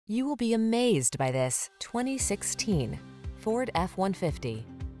You will be amazed by this 2016 Ford F-150.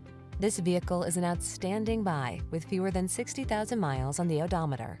 This vehicle is an outstanding buy with fewer than 60,000 miles on the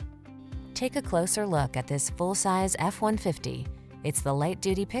odometer. Take a closer look at this full-size F-150. It's the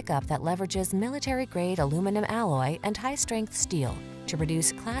light-duty pickup that leverages military-grade aluminum alloy and high-strength steel to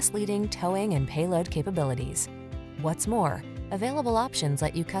produce class-leading towing and payload capabilities. What's more, available options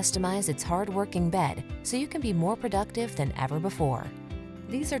let you customize its hard-working bed so you can be more productive than ever before.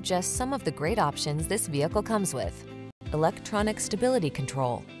 These are just some of the great options this vehicle comes with: electronic stability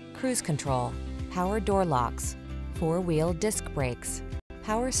control, cruise control, power door locks, four-wheel disc brakes,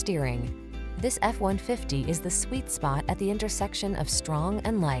 power steering. This F-150 is the sweet spot at the intersection of strong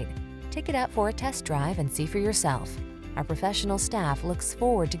and light. Take it out for a test drive and see for yourself. Our professional staff looks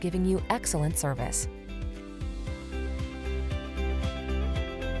forward to giving you excellent service.